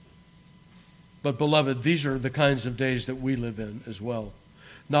 But beloved, these are the kinds of days that we live in as well.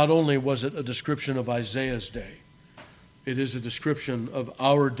 Not only was it a description of Isaiah's day, it is a description of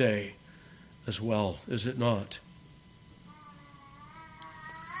our day as well, is it not?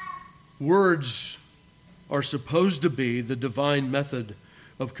 Words are supposed to be the divine method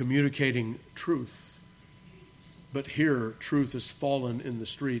of communicating truth. But here, truth has fallen in the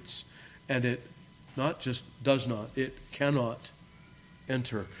streets, and it it cannot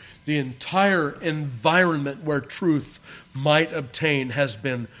enter. The entire environment where truth might obtain has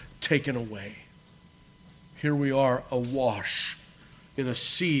been taken away. Here we are awash in a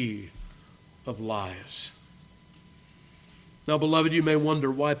sea of lies. Now, beloved, you may wonder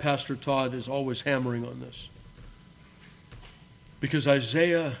why Pastor Todd is always hammering on this. Because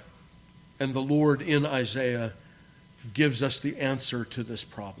Isaiah and the Lord in Isaiah gives us the answer to this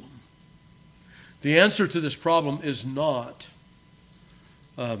problem. The answer to this problem is not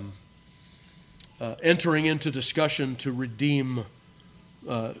entering into discussion to redeem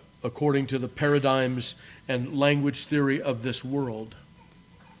according to the paradigms and language theory of this world,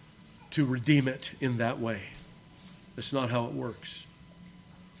 to redeem it in that way. That's not how it works.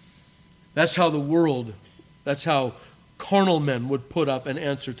 That's how that's how carnal men would put up an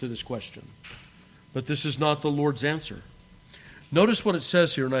answer to this question. But this is not the Lord's answer. Notice what it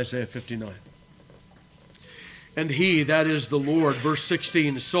says here in Isaiah 59. And he, that is the Lord, verse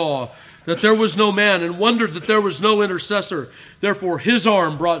 16, saw that there was no man and wondered that there was no intercessor. Therefore his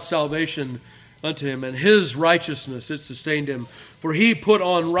arm brought salvation unto him, and his righteousness, it sustained him. For he put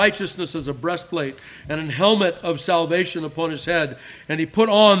on righteousness as a breastplate, and an helmet of salvation upon his head. And he put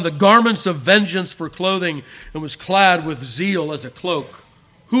on the garments of vengeance for clothing, and was clad with zeal as a cloak.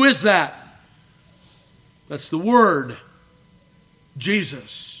 Who is that? That's the Word,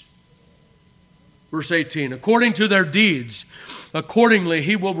 Jesus. Verse 18, according to their deeds, accordingly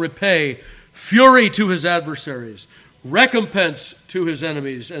he will repay fury to his adversaries, recompense to his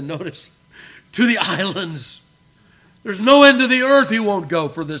enemies. And notice, to the islands. There's no end to the earth he won't go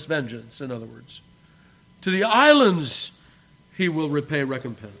for this vengeance, in other words. To the islands he will repay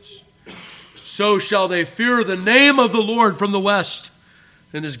recompense. So shall they fear the name of the Lord from the west,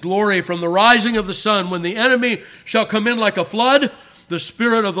 and his glory from the rising of the sun. When the enemy shall come in like a flood, the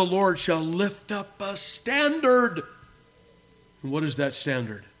Spirit of the Lord shall lift up a standard. And what is that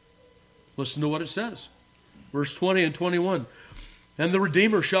standard? Listen to what it says. Verse 20 and 21. And the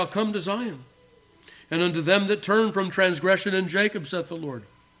Redeemer shall come to Zion, and unto them that turn from transgression in Jacob, saith the Lord.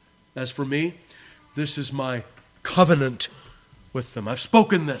 As for me, this is my covenant with them. I've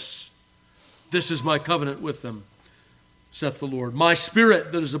spoken this. This is my covenant with them. saith the Lord. My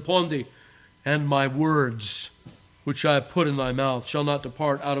spirit that is upon thee, and my words which I have put in thy mouth shall not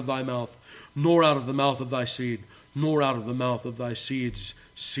depart out of thy mouth, nor out of the mouth of thy seed, nor out of the mouth of thy seed's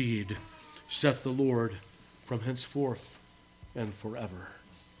seed, saith the Lord, from henceforth and forever.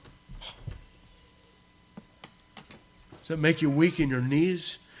 Does that make you weak in your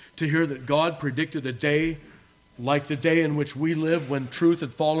knees to hear that God predicted a day like the day in which we live, when truth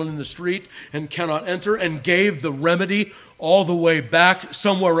had fallen in the street and cannot enter, and gave the remedy all the way back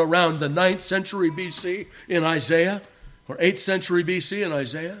somewhere around the 9th century BC in Isaiah, or 8th century BC in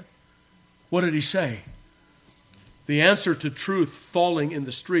Isaiah? What did he say? The answer to truth falling in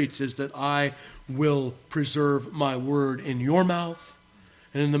the streets is that I will preserve my word in your mouth,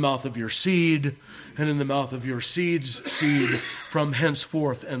 and in the mouth of your seed, and in the mouth of your seed's seed, from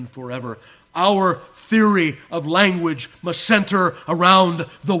henceforth and forever. Our theory of language must center around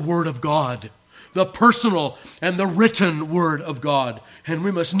the Word of God, the personal and the written Word of God. And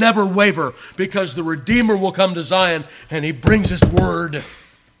we must never waver, because the Redeemer will come to Zion and he brings his Word.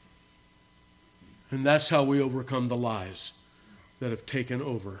 And that's how we overcome the lies that have taken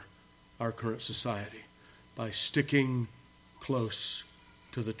over our current society, by sticking close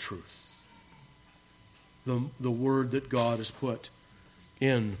to the truth. The Word that God has put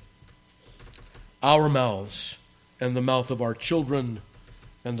in our mouths, and the mouth of our children,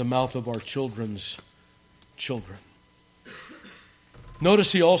 and the mouth of our children's children.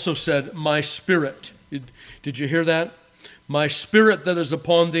 Notice he also said, my spirit. Did you hear that? My spirit that is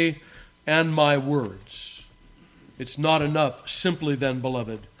upon thee, and my words. It's not enough simply then,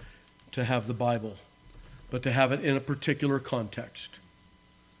 beloved, to have the Bible, but to have it in a particular context.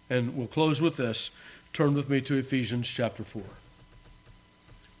 And we'll close with this. Turn with me to Ephesians chapter 4.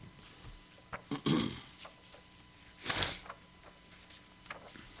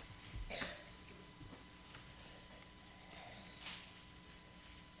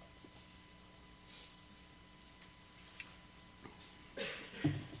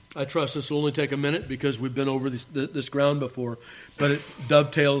 I trust this will only take a minute, because we've been over this ground before, but it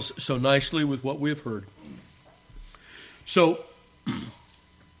dovetails so nicely with what we have heard. So,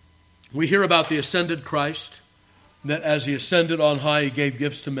 we hear about the ascended Christ, that as he ascended on high, he gave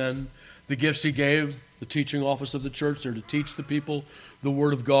gifts to men. The gifts he gave, the teaching office of the church, they're to teach the people the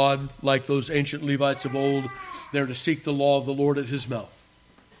word of God, like those ancient Levites of old. They're to seek the law of the Lord at his mouth.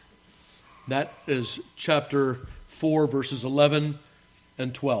 That is chapter 4, verses 11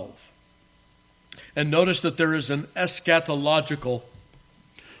 and 12. And notice that there is an eschatological,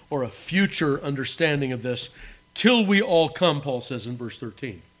 or a future understanding of this, till we all come, Paul says in verse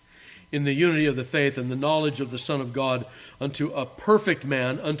 13, in the unity of the faith and the knowledge of the Son of God, unto a perfect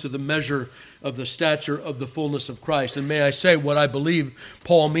man, unto the measure of the stature of the fullness of Christ. And may I say, what I believe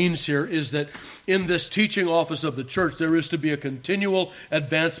Paul means here is that in this teaching office of the church, there is to be a continual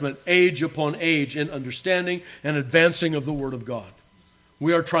advancement, age upon age, in understanding and advancing of the Word of God.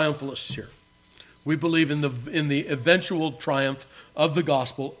 We are triumphalists here. We believe in the eventual triumph of the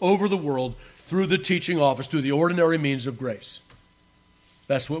gospel over the world through the teaching office, through the ordinary means of grace.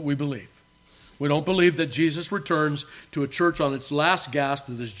 That's what we believe. We don't believe that Jesus returns to a church on its last gasp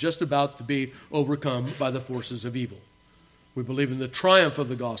that is just about to be overcome by the forces of evil. We believe in the triumph of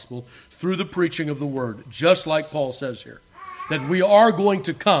the gospel through the preaching of the word, just like Paul says here. That we are going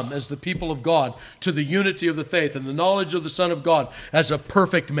to come as the people of God to the unity of the faith and the knowledge of the Son of God as a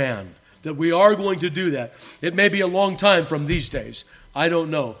perfect man. That we are going to do that. It may be a long time from these days. I don't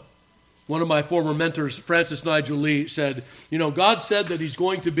know. One of my former mentors, Francis Nigel Lee, said, God said that he's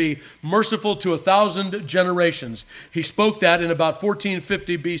going to be merciful to 1,000 generations. He spoke that in about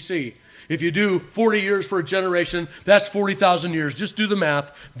 1450 BC. If you do 40 years for a generation, that's 40,000 years. Just do the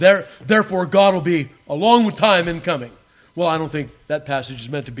math. Therefore, God will be a long time in coming. Well, I don't think that passage is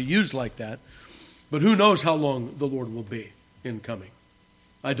meant to be used like that. But who knows how long the Lord will be in coming?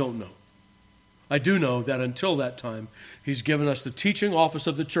 I don't know. I do know that until that time, he's given us the teaching office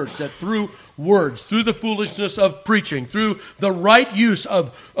of the church, that through words, through the foolishness of preaching, through the right use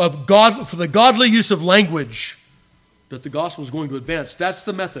of God, for the godly use of language, that the gospel is going to advance. That's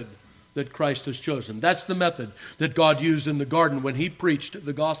the method that Christ has chosen. That's the method that God used in the garden when he preached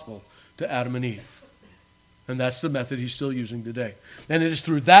the gospel to Adam and Eve. And that's the method he's still using today. And it is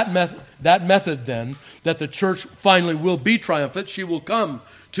through that method then that the church finally will be triumphant. She will come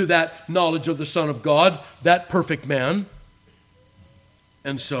to that knowledge of the Son of God, that perfect man.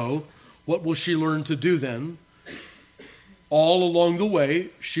 And so, what will she learn to do then? All along the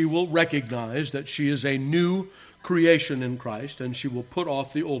way, she will recognize that she is a new creation in Christ, and she will put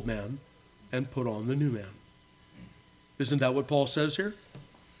off the old man and put on the new man. Isn't that what Paul says here?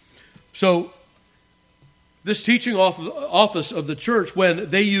 So, This teaching office of the church, when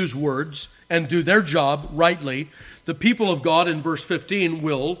they use words and do their job rightly, the people of God in verse 15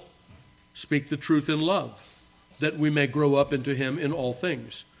 will speak the truth in love, that we may grow up into him in all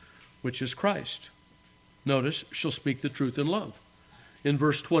things, which is Christ. Notice, shall speak the truth in love. In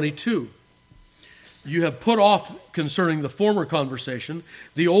verse 22, you have put off concerning the former conversation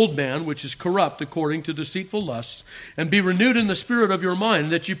the old man, which is corrupt according to deceitful lusts, and be renewed in the spirit of your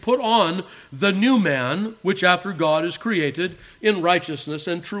mind, that you put on the new man, which after God is created in righteousness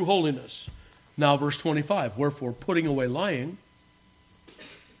and true holiness. Now verse 25, wherefore putting away lying,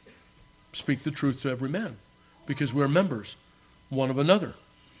 speak the truth to every man, because we're members one of another.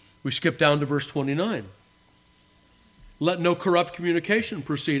 We skip down to verse 29. Let no corrupt communication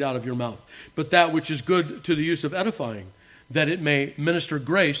proceed out of your mouth, but that which is good to the use of edifying, that it may minister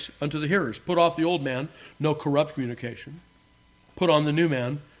grace unto the hearers. Put off the old man, no corrupt communication. Put on the new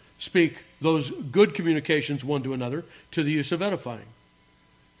man, speak those good communications one to another to the use of edifying.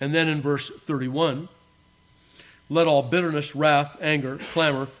 And then in verse 31, let all bitterness, wrath, anger,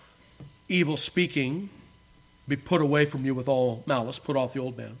 clamor, evil speaking be put away from you with all malice. Put off the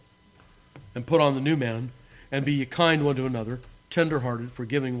old man and put on the new man, and be ye kind one to another, tender-hearted,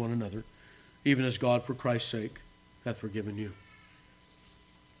 forgiving one another, even as God for Christ's sake hath forgiven you.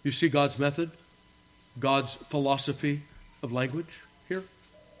 You see God's method, God's philosophy of language here?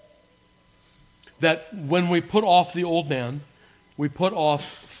 That when we put off the old man, we put off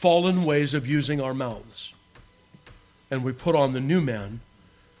fallen ways of using our mouths. And we put on the new man,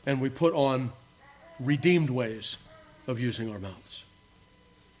 and we put on redeemed ways of using our mouths.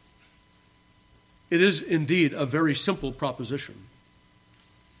 It is indeed a very simple proposition.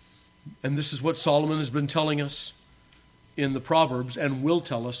 And this is what Solomon has been telling us in the Proverbs and will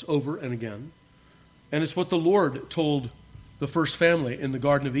tell us over and again. And it's what the Lord told the first family in the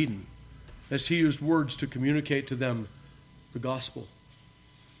Garden of Eden as he used words to communicate to them the gospel.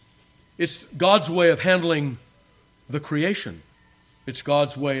 It's God's way of handling the creation. It's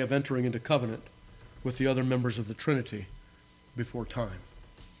God's way of entering into covenant with the other members of the Trinity before time.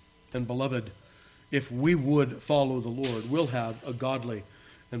 And beloved, if we would follow the Lord, we'll have a godly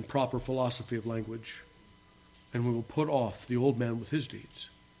and proper philosophy of language. And we will put off the old man with his deeds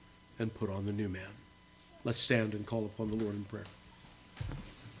and put on the new man. Let's stand and call upon the Lord in prayer.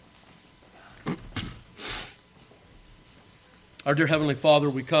 Our dear Heavenly Father,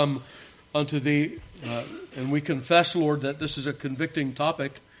 we come unto Thee and we confess, Lord, that this is a convicting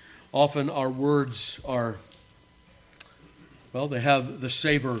topic. Often our words are, well, they have the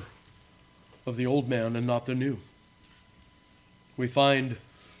savor of the old man and not the new. We find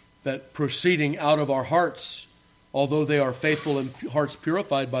that proceeding out of our hearts, although they are faithful and hearts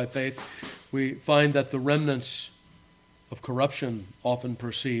purified by faith, we find that the remnants of corruption often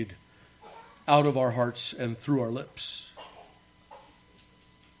proceed out of our hearts and through our lips.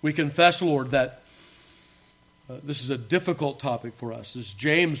 We confess, Lord, that this is a difficult topic for us. As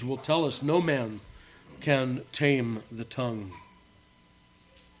James will tell us, no man can tame the tongue.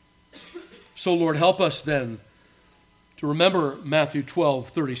 So, Lord, help us then to remember Matthew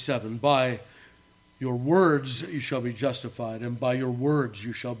 12:37. By your words you shall be justified, and by your words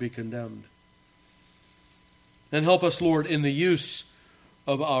you shall be condemned. And help us, Lord, in the use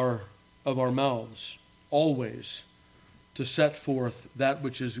of our mouths, always to set forth that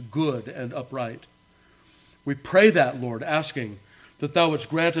which is good and upright. We pray that, Lord, asking that thou wouldst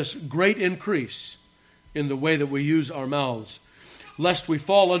grant us great increase in the way that we use our mouths, lest we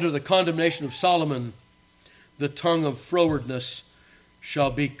fall under the condemnation of Solomon, the tongue of frowardness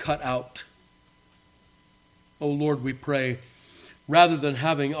shall be cut out. O Lord, we pray, rather than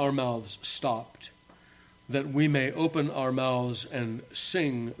having our mouths stopped, that we may open our mouths and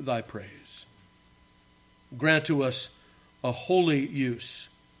sing thy praise. Grant to us a holy use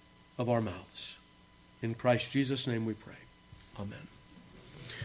of our mouths. In Christ Jesus' name we pray. Amen.